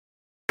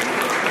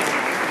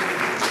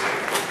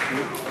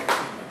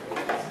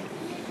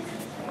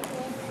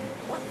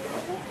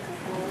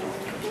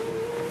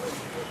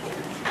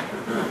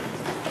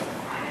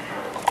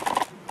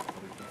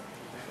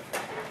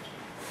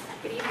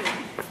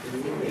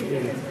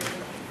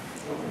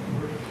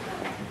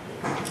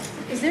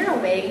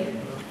way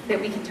that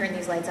we can turn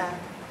these lights off?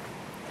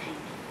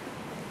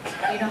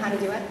 Do you know how to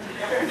do it?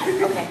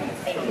 Okay,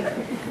 thank you.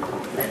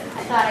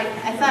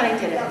 I thought I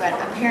did it, but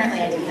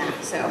apparently I did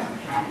not. So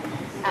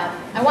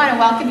I want to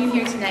welcome you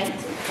here tonight.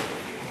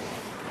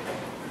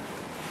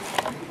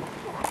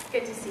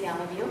 Good to see all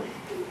of you.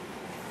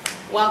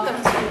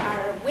 Welcome to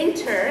our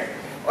winter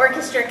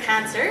orchestra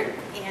concert,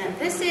 and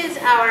this is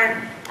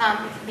our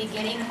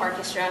beginning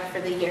orchestra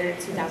for the year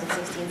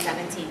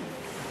 2016-17.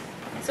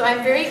 So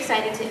I'm very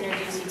excited to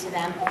introduce you to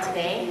them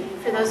today.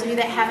 For those of you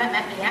that haven't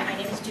met me yet, my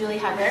name is Julie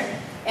Hugger,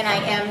 and I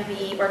am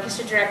the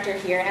orchestra director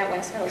here at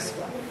West Middle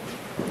School.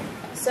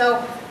 So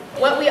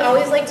what we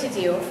always like to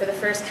do for the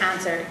first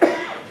concert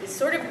is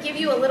sort of give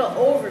you a little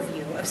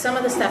overview of some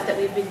of the stuff that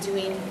we've been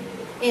doing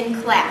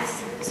in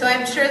class. So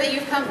I'm sure that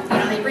you've come,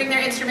 they bring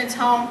their instruments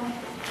home,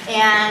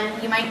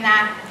 and you might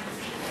not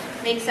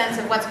make sense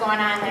of what's going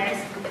on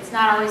there. It's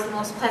not always the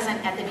most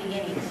pleasant at the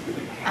beginning.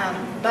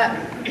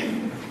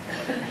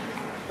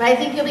 But I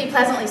think you'll be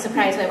pleasantly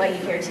surprised by what you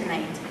hear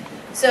tonight.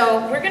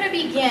 So we're going to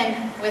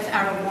begin with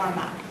our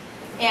warm-up.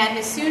 And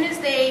as soon as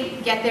they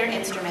get their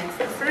instruments,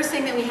 the first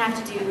thing that we have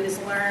to do is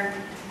learn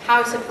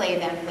how to play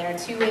them. There are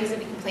two ways that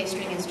we can play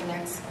string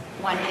instruments.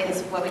 One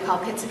is what we call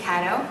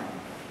pizzicato,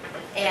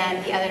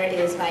 and the other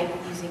is by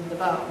using the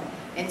bow.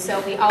 And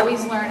so we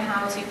always learn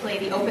how to play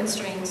the open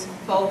strings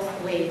both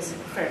ways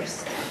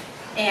first.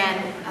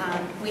 And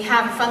we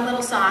have a fun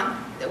little song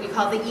that we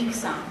call the eek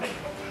song.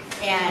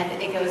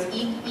 And it goes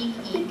eek, eek,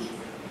 eek.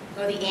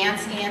 Go the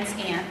ants, ants,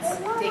 ants.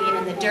 Digging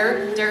in the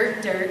dirt,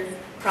 dirt, dirt.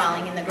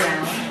 Crawling in the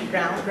ground,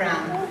 ground,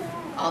 ground.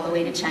 All the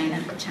way to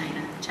China,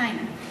 China,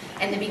 China.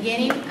 And the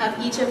beginning of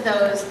each of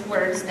those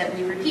words that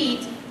we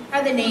repeat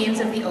are the names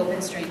of the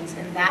open strings.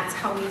 And that's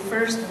how we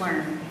first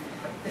learn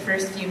the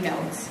first few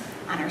notes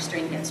on our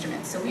stringed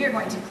instruments. So we are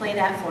going to play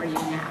that for you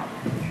now.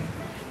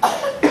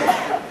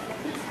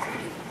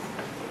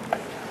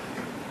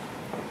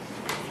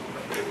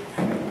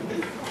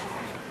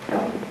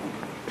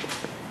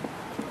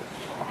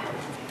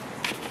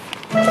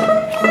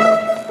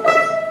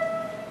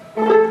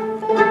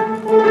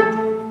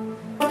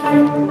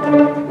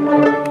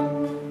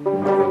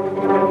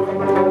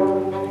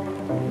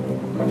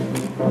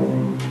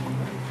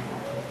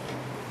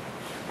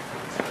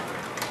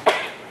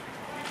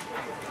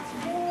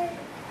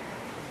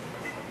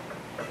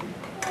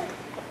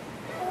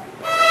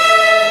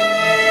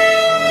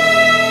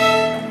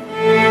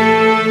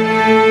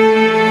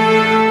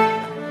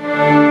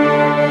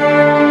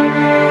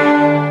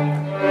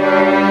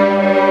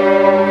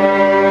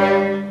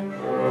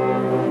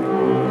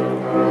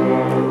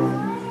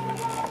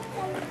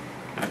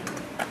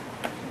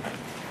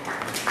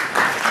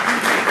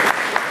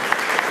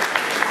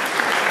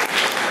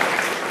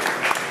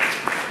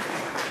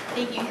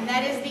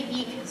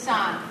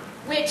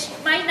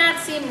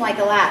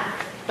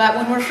 But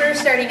when we're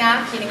first starting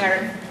out, getting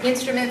our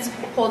instruments,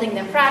 holding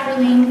them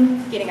properly,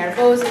 getting our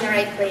bows in the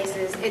right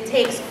places, it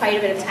takes quite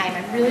a bit of time.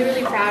 I'm really,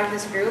 really proud of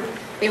this group.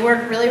 They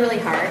work really, really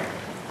hard.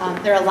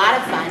 They're a lot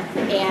of fun.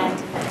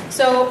 And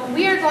so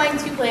we are going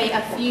to play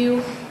a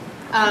few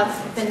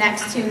of the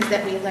next tunes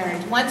that we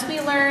learned. Once we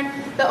learn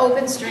the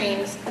open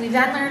strings, we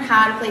then learn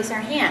how to place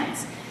our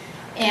hands.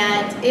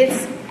 And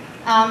it's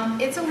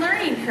a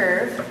learning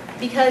curve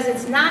because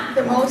it's not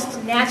the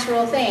most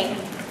natural thing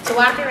to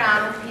walk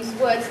around with a piece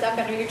of wood stuck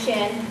under your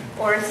chin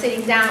or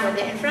sitting down with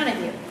it in front of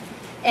you.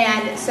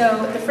 And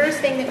so the first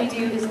thing that we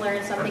do is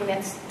learn something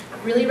that's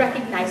really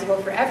recognizable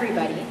for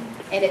everybody,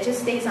 and it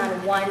just stays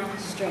on one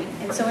string.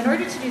 And so in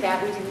order to do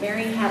that, we do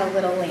Mary Had a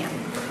Little Lamb.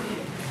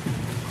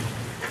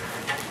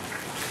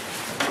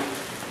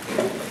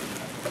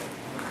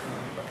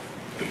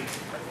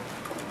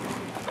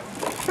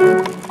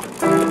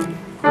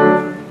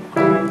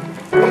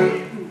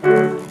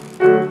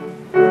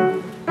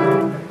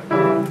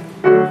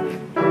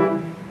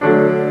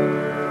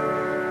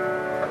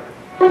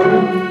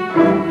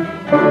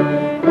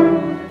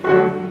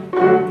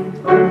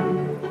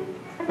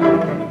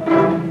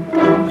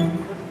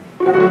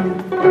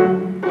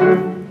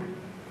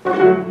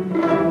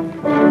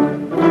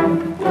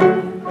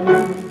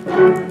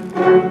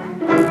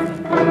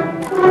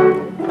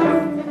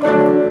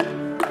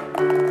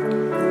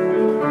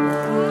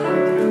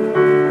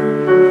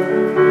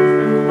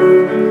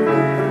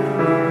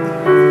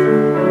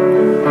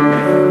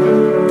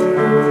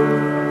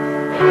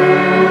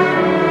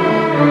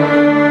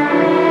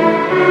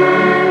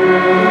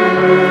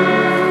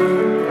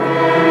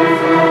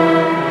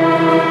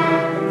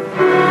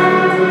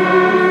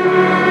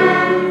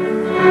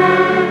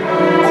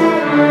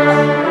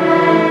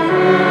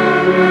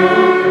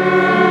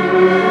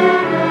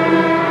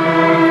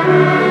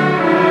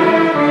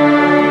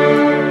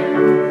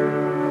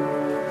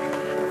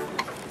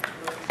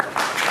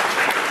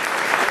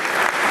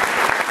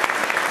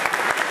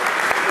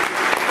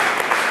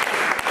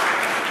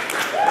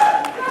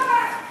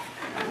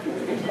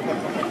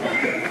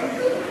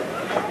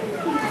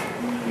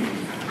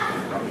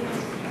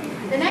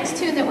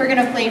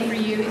 going to play for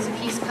you is a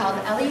piece called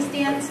Ellie's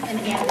Dance and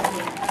Anna's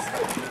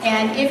Dance.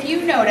 And if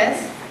you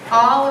notice,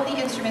 all of the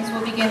instruments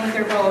will begin with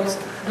their bows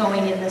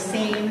going in the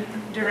same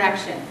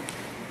direction.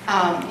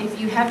 If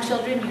you have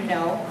children, you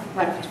know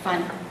what a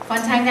fun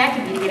time that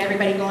can be to get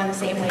everybody going the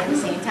same way at the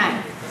same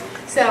time.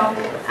 So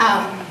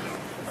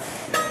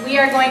we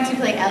are going to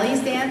play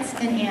Ellie's dance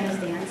and Anna's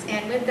dance,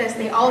 and with this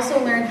they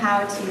also learn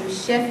how to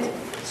shift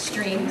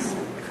strings,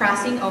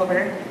 crossing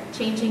over,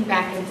 changing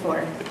back and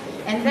forth.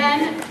 And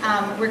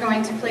then we're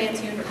going to play a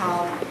tune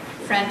called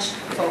French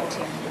Folk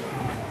Tune.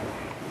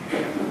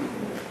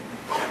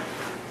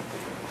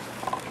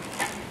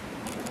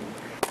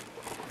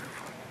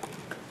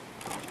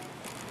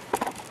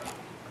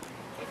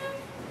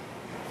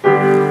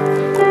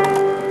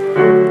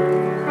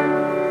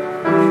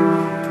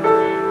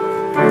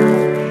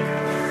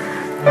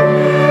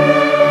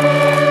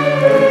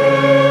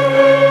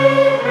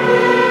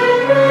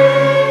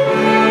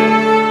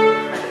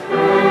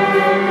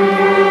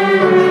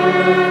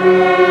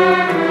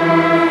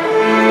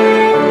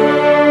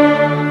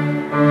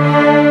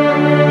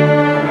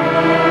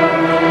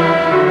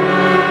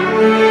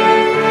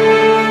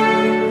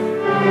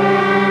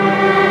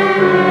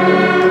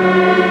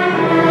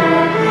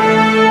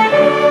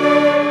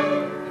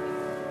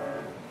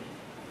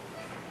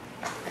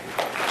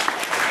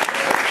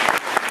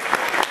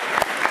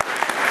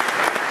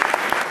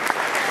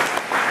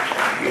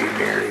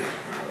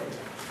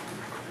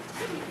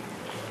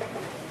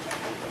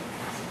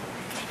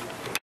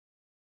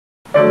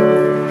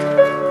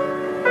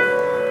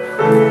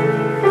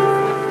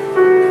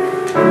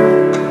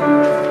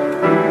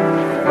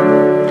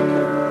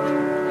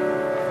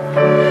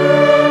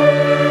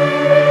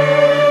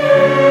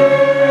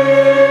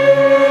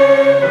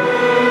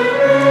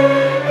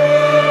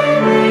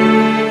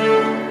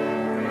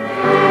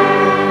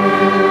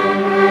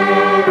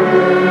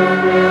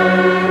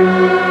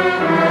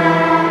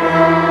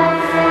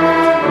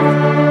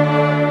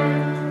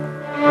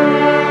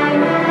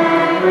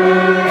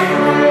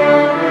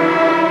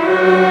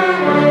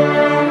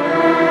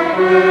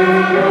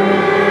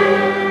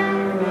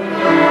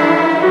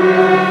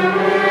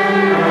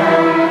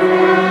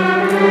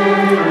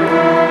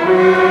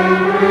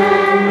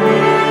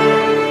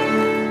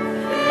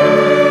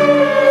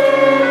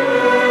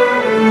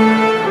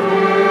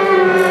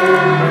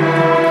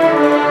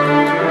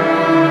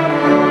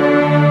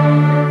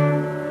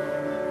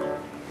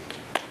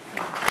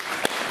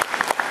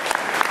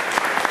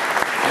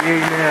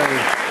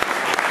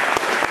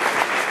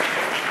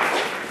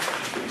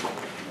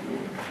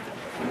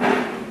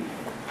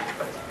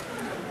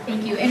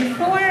 Thank you. And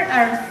for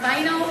our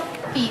final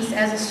piece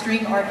as a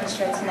string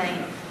orchestra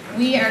tonight,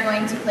 we are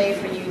going to play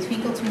for you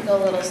Twinkle Twinkle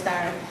Little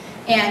Star.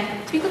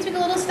 And Twinkle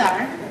Twinkle Little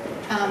Star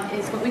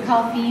is what we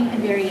call theme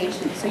and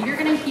variation. So you're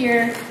going to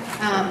hear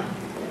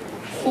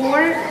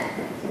 4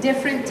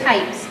 different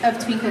types of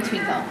Twinkle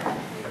Twinkle.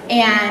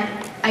 And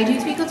I do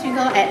Twinkle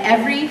Twinkle at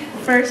every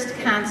first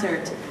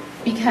concert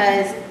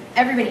because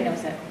everybody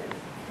knows it.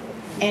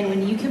 And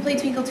when you can play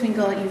Twinkle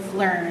Twinkle, you've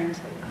learned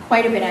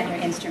quite a bit on your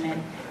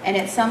instrument. And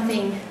it's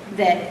something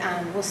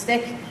that will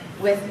stick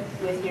with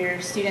your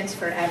students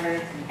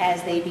forever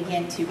as they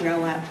begin to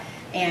grow up.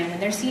 And when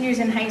they're seniors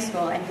in high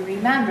school and you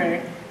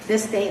remember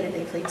this day that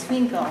they played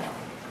Twinkle,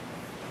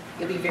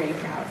 you'll be very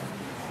proud.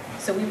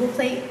 So we will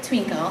play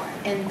Twinkle,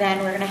 and then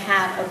we're going to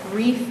have a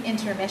brief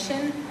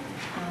intermission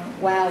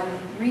while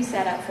we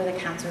reset up for the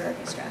concert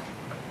orchestra.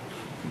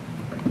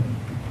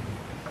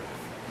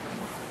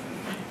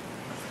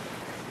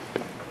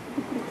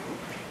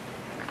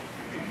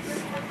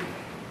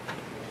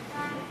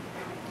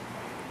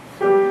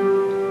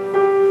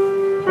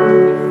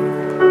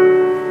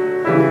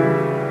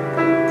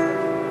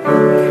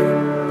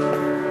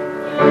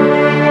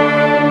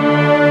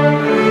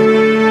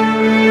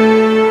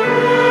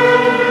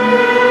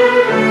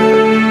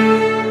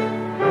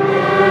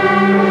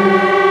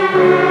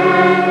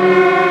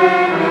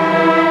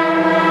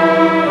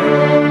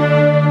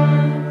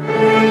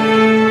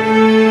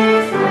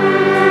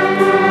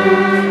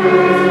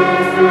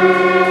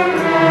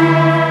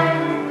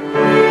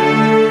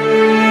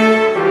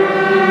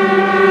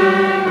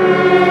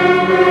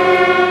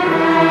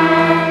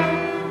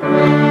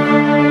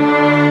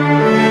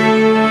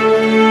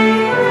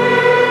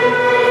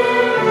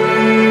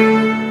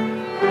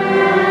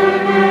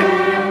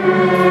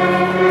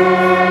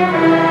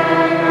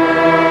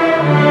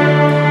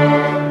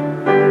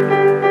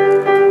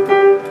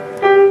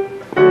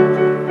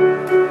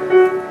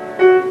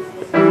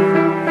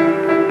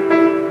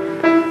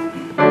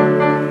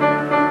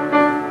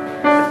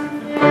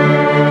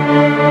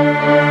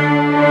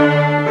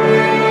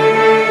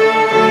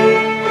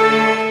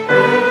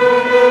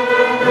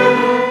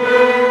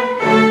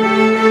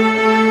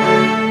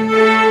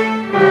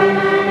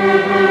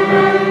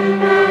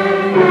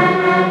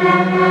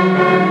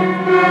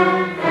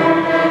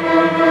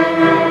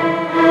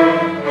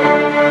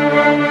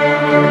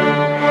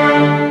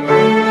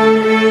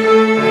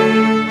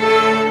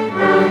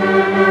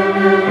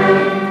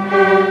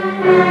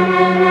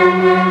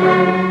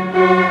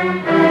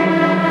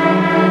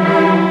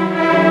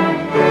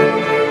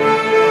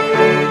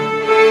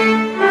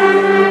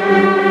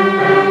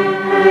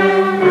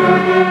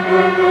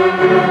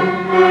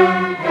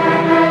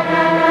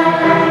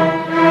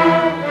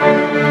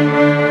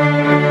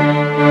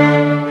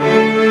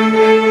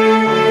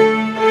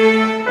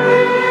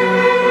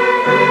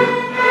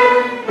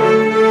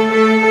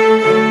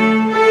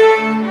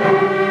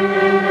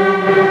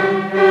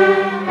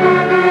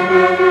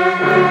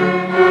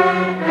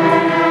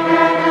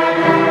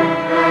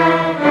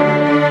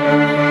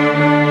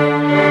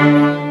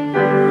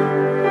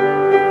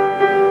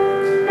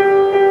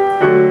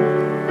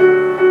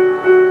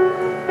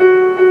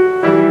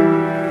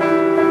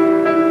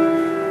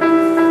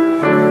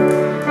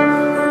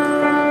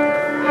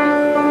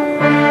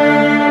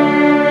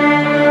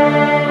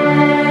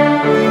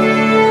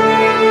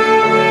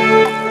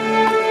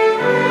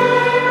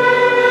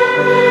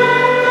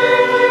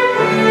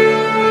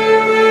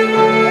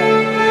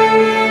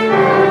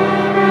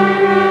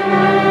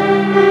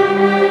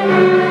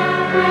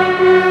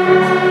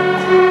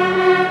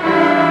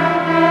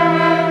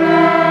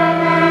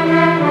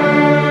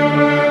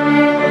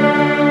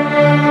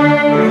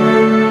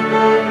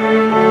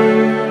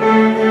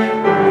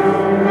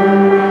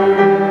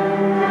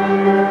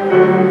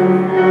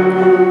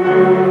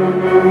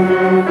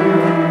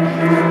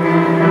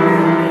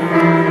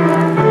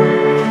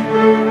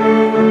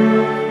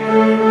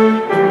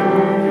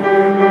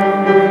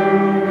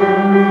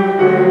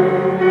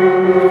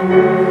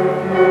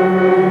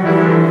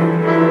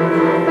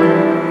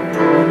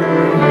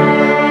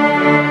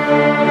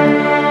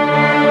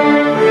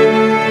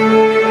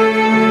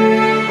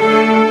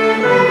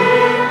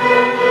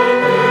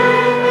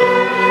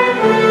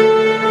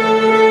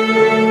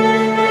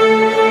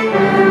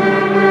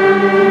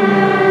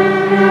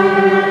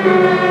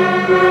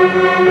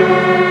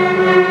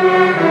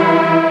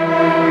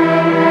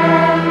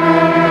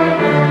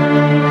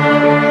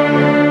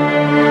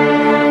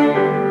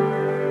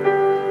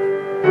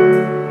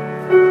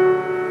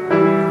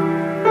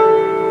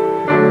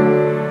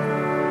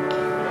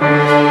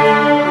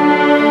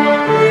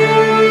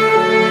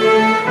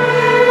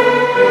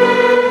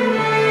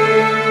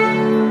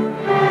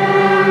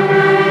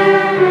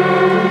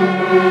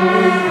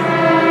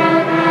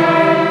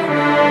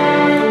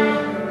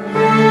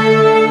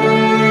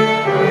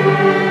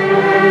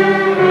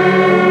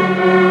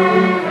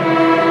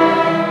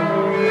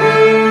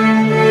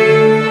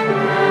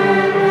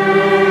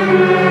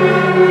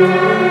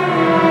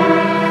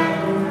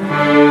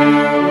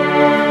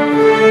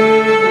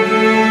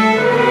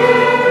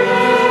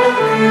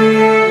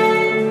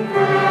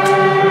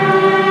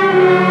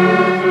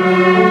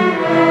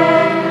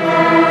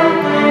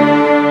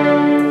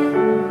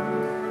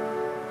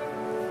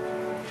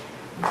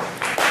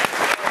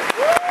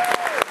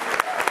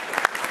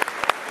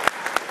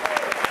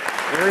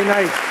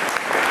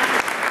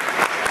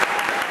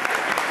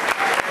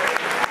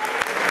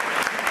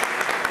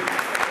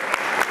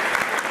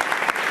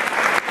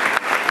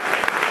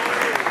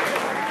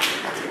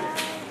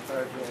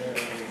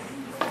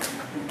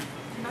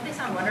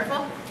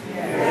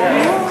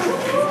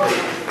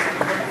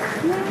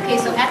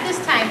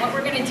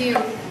 do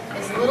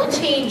is a little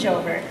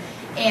changeover.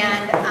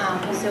 And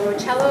so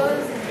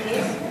cellos and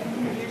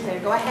bass, so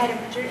go ahead and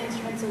put your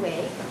instruments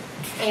away.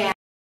 And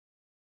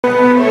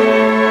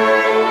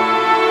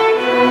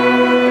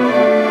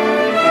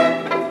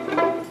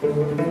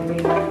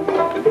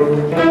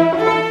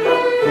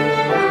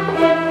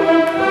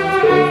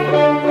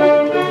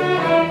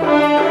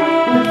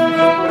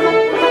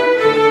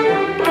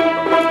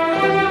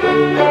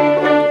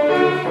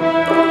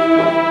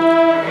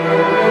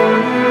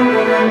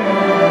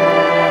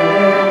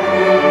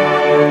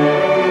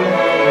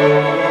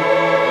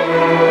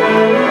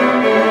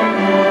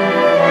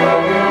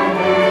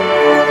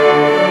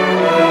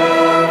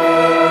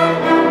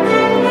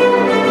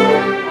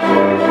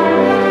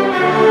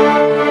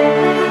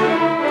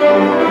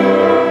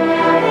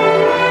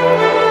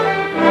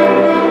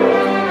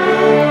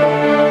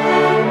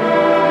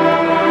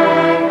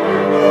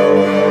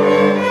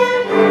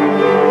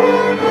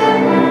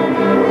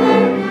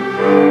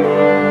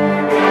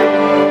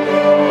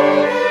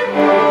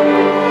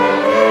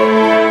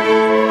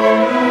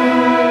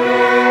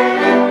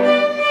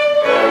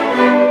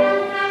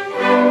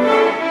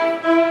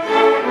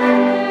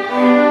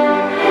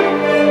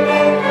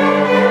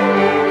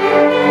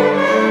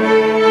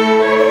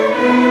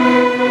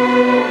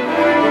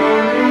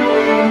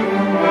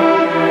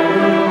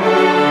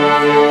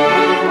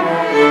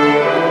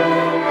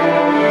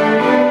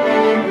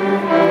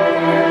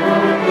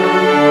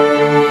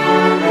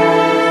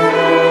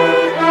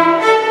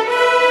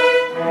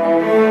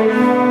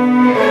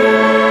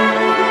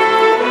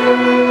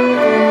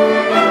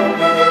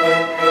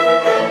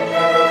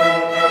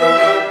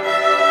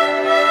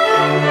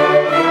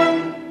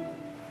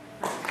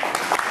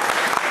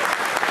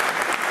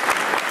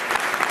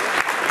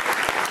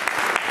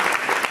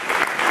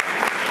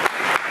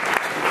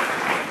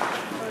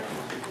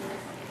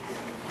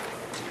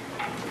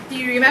do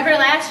you remember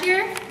last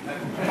year?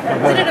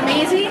 Isn't it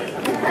amazing?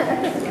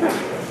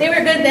 They were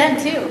good then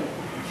too.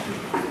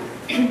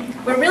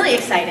 We're really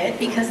excited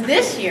because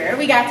this year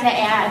we got to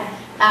add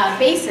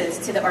basses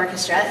to the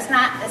orchestra. It's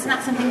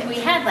not something that we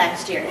had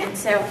last year. And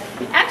so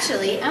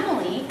actually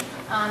Emily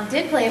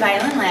did play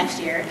violin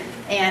last year,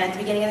 and at the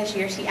beginning of this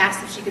year she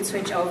asked if she could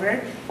switch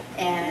over,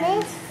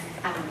 and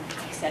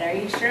I said, "Are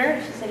you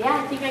sure?" She said,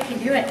 "Yeah, I think I can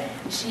do it."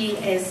 She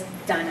has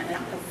done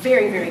a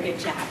very, very good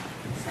job.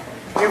 So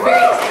we're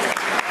very excited.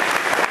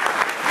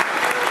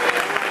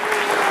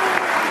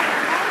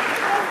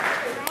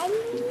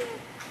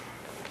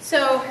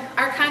 So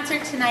our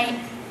concert tonight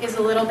is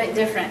a little bit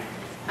different.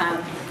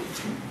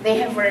 They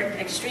have worked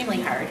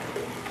extremely hard,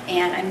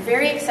 and I'm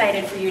very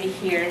excited for you to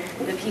hear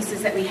the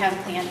pieces that we have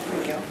planned for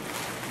you.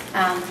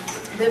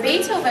 The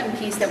Beethoven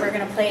piece that we're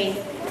going to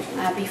play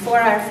before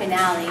our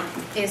finale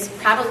is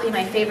probably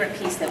my favorite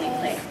piece that we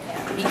play,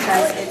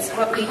 because it's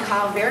what we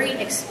call very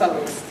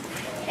exposed.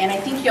 And I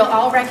think you'll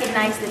all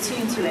recognize the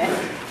tune to it,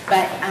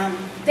 but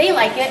they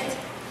like it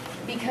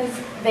because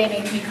they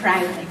make me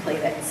cry when they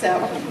played it.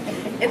 So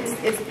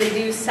they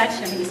do such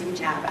an amazing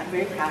job. I'm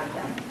very proud of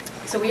them.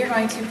 So we are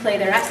going to play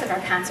the rest of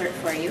our concert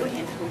for you,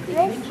 and hope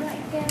that you enjoy it.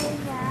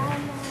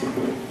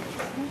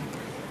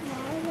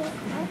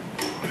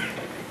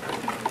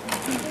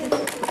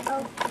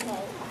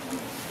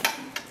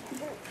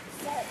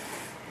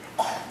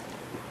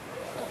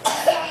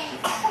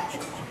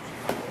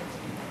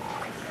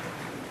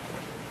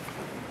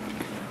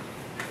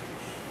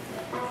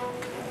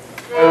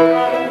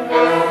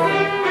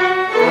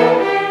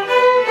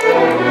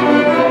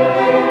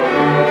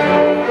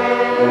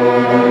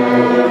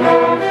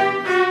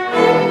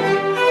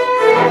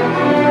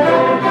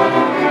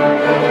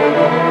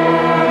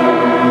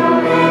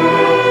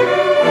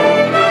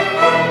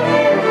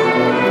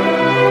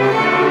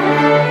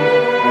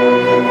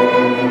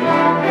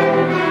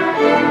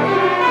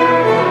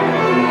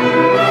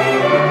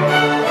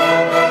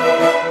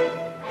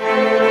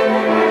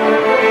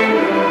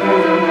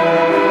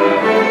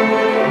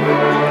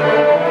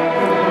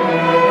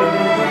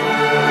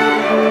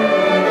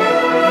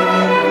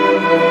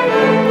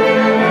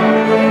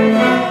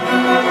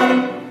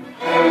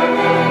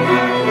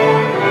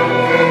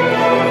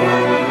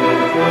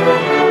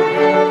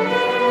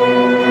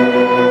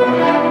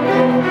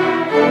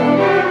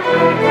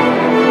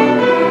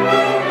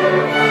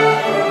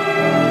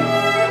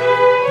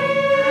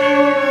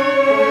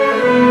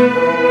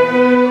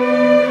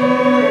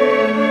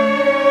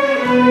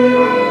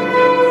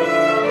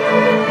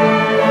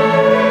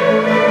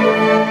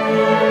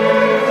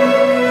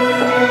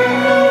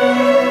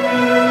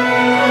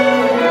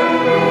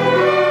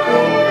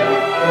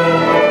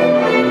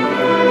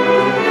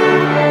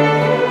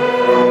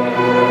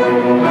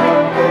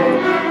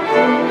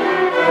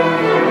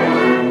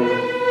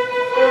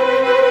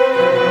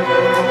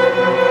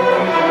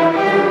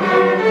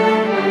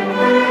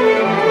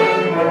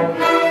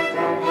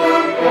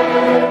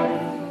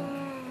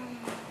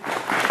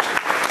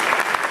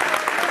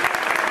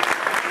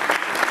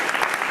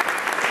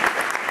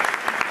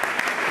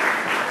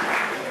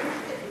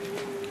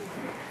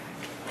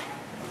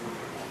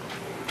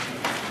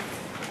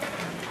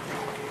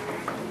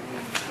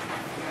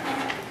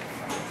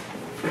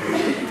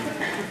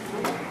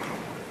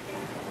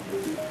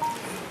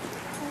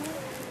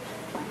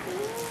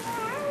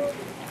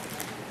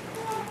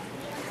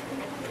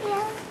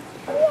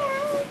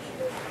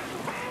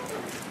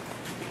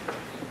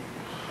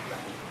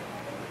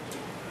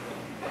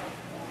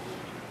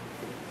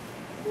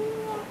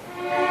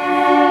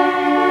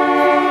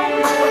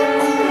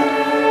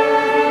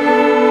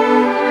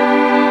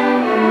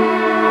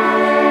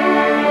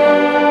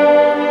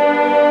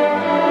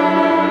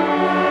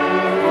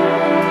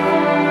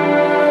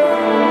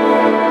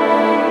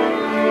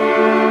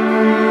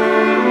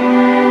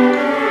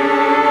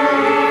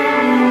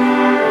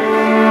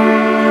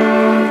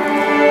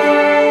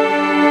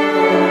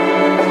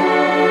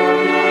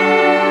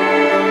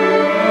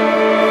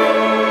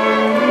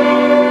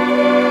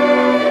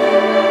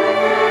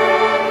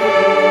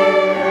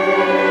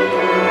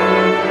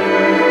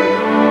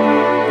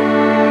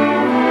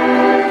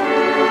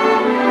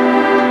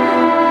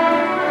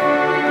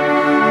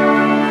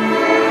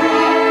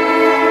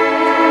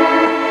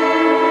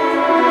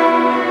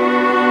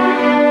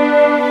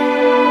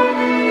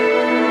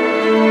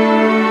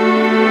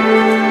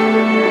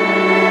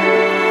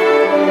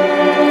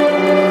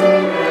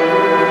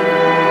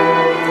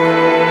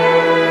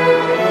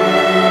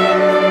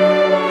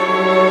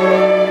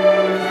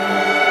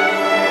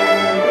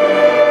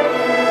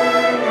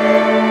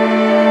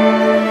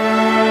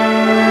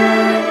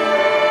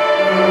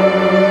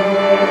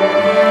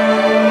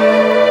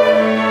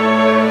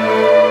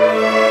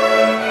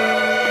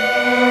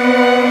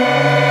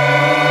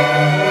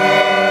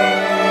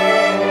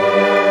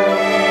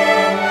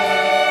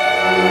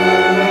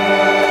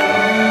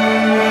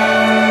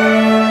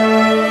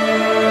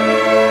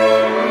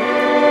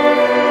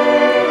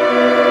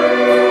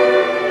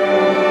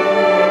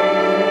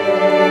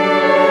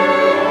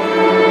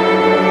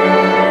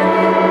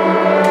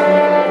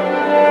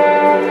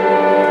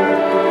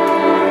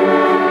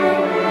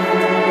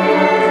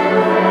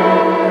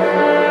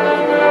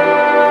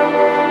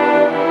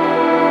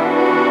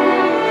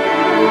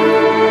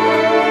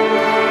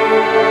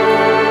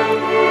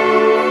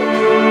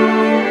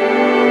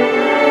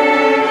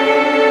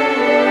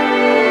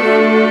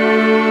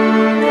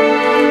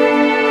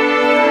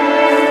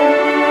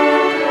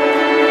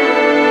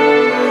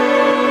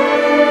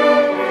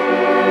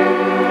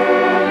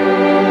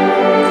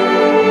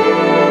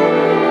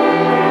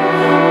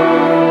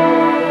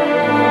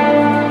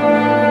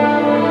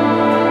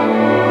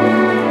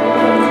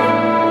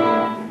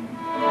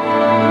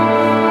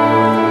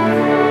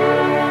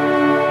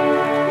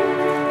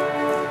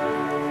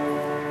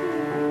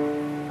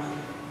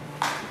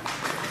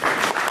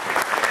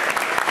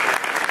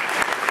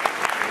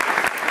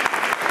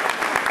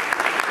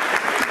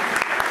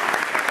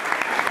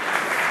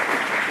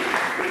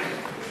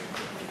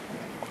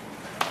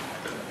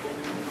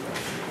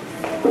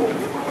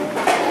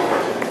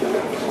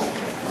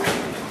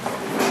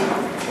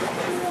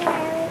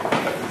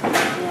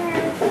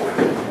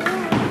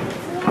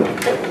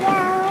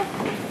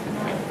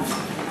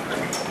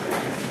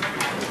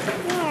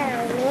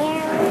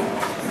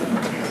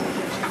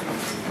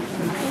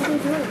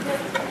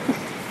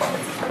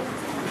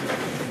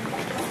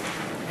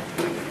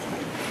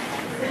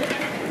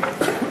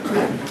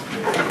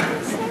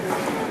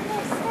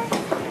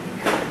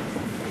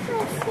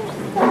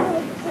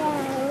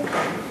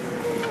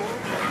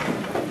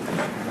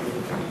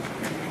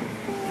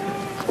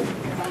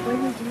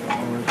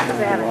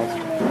 Move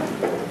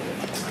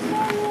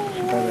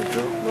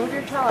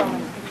your toe.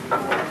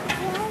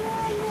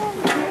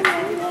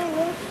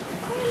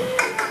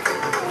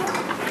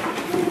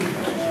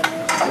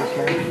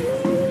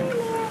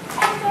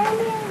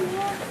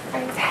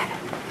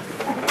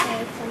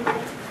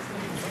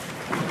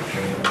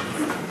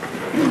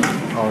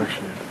 Oh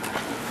shit.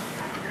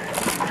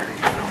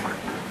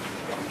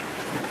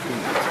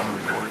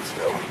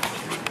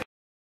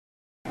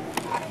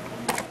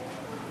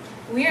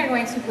 We are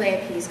going to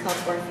play a piece called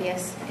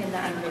Orpheus in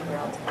the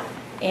Underworld.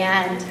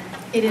 And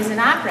it is an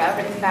opera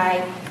written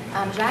by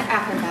Jacques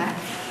Offenbach.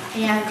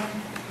 And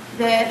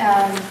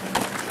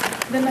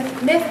the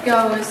myth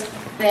goes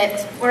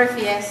that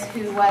Orpheus,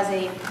 who was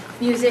a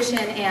musician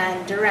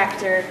and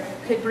director,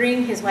 could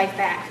bring his wife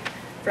back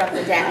from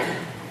the dead.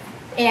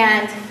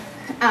 And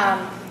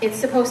it's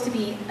supposed to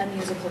be a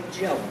musical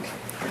joke.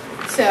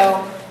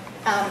 So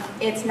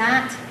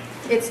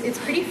it's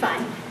pretty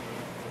fun.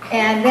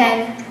 And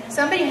then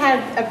somebody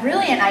had a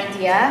brilliant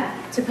idea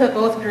to put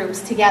both groups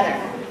together.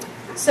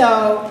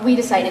 So we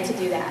decided to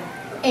do that.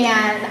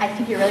 And I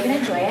think you're really going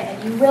to enjoy it,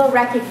 and you will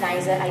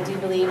recognize it, I do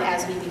believe,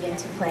 as we begin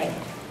to play.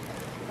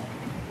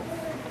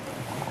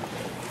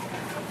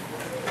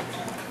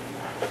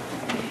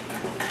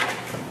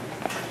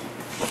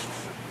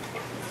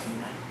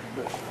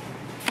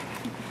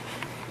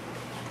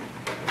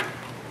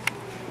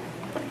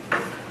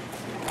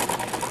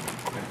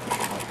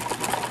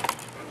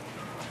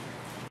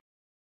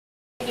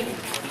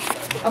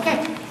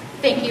 Okay,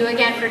 thank you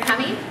again for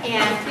coming,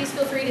 and please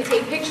feel free to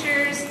take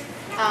pictures,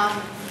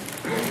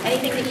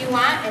 anything that you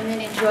want, and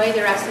then enjoy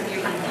the rest of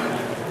your evening.